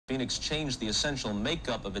Phoenix changed the essential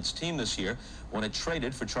makeup of its team this year when it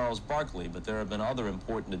traded for Charles Barkley, but there have been other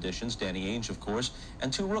important additions, Danny Ainge, of course,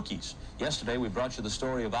 and 2 rookies. Yesterday, we brought you the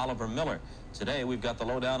story of Oliver Miller. Today, we've got the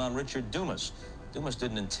lowdown on Richard Dumas. Dumas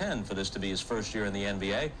didn't intend for this to be his first year in the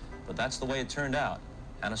NBA, but that's the way it turned out.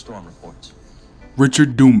 Hannah Storm reports.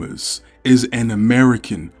 Richard Dumas is an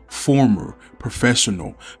American former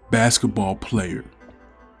professional basketball player.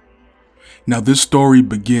 Now, this story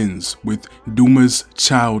begins with Dumas'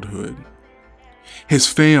 childhood. His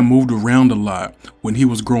fam moved around a lot when he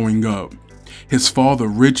was growing up. His father,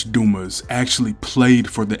 Rich Dumas, actually played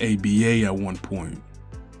for the ABA at one point.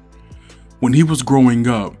 When he was growing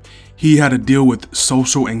up, he had to deal with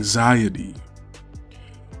social anxiety.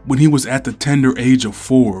 When he was at the tender age of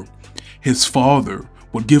 4, his father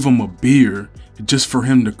would give him a beer just for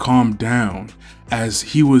him to calm down, as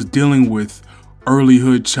he was dealing with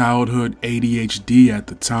childhood ADHD at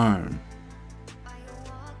the time.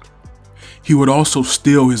 He would also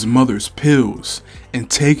steal his mother's pills and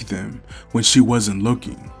take them when she wasn't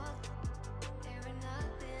looking.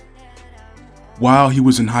 While he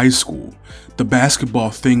was in high school, the basketball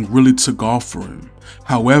thing really took off for him.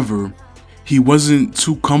 However, he wasn't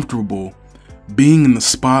too comfortable being in the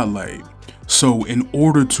spotlight, so in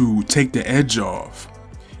order to take the edge off,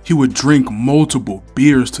 he would drink multiple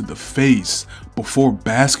beers to the face before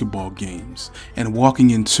basketball games and walking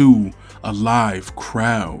into a live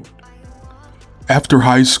crowd. After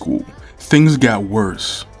high school, things got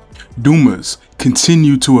worse. Dumas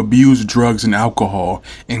continued to abuse drugs and alcohol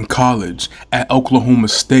in college at Oklahoma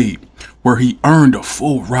State, where he earned a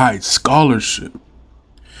full ride scholarship.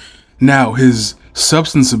 Now, his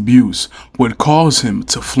substance abuse would cause him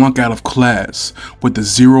to flunk out of class with a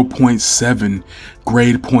 0.7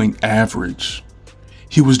 grade point average.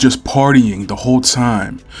 He was just partying the whole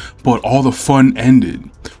time, but all the fun ended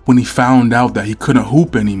when he found out that he couldn't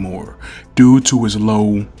hoop anymore due to his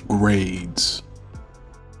low grades.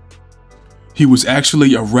 He was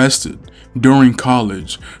actually arrested during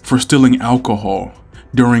college for stealing alcohol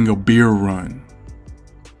during a beer run.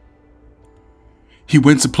 He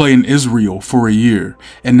went to play in Israel for a year,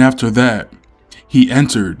 and after that, he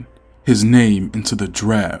entered his name into the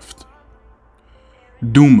draft.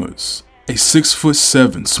 Dumas, a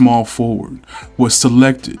 6'7" small forward, was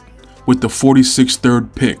selected with the 46th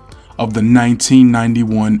third pick of the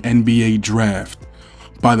 1991 NBA draft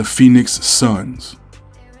by the Phoenix Suns.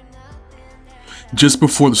 Just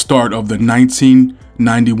before the start of the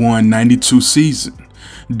 1991-92 season,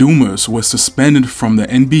 Dumas was suspended from the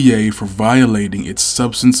NBA for violating its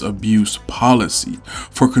substance abuse policy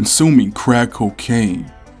for consuming crack cocaine.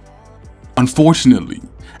 Unfortunately,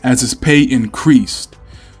 as his pay increased,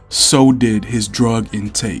 so did his drug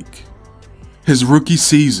intake. His rookie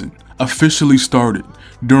season officially started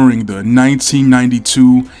during the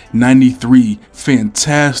 1992-93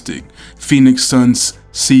 fantastic Phoenix Suns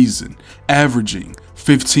season, averaging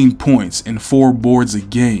 15 points and 4 boards a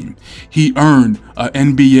game. He earned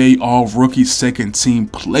an NBA All-Rookie Second Team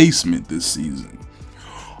placement this season,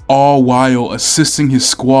 all while assisting his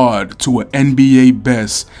squad to an NBA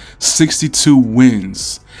best 62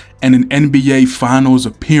 wins and an NBA Finals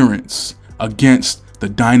appearance against the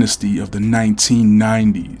dynasty of the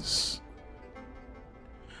 1990s.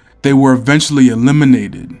 They were eventually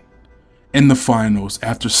eliminated in the finals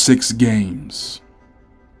after 6 games.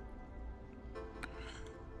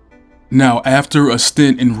 Now, after a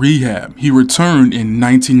stint in rehab, he returned in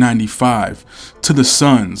 1995 to the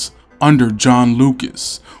Suns under John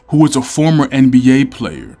Lucas, who was a former NBA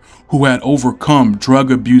player who had overcome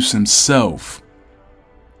drug abuse himself.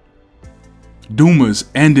 Dumas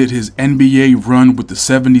ended his NBA run with the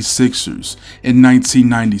 76ers in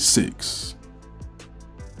 1996.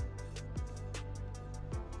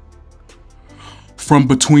 From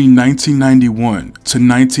between 1991 to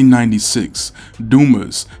 1996,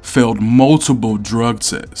 Dumas failed multiple drug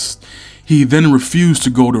tests. He then refused to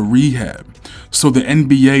go to rehab, so the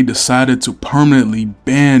NBA decided to permanently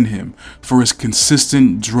ban him for his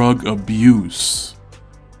consistent drug abuse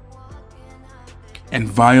and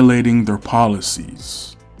violating their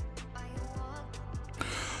policies.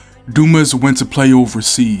 Dumas went to play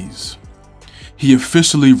overseas. He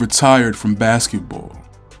officially retired from basketball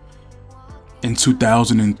in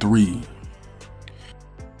 2003.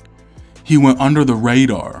 He went under the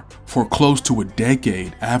radar for close to a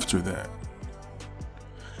decade after that.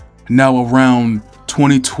 Now, around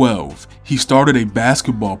 2012, he started a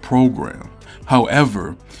basketball program.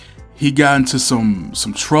 However, he got into some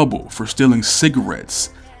trouble for stealing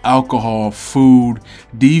cigarettes alcohol, food,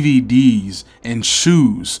 DVDs, and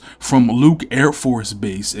shoes from Luke Air Force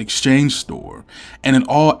Base exchange store, and it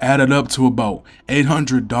all added up to about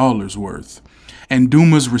 $800 worth. And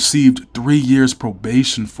Dumas received 3 years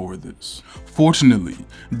probation for this. Fortunately,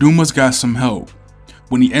 Dumas got some help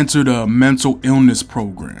when he entered a mental illness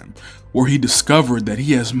program where he discovered that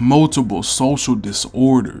he has multiple social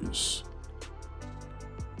disorders.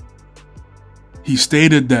 He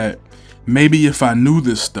stated that maybe if I knew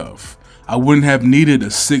this stuff, I wouldn't have needed a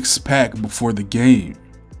 6-pack before the game.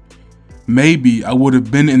 Maybe I would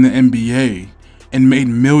have been in the NBA and made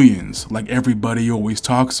millions like everybody always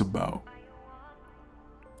talks about.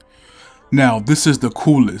 Now, this is the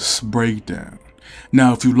coolest breakdown.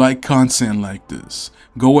 Now, if you like content like this,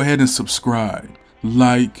 go ahead and subscribe,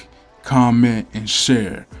 like, comment, and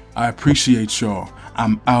share. I appreciate y'all.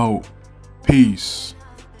 I'm out. Peace.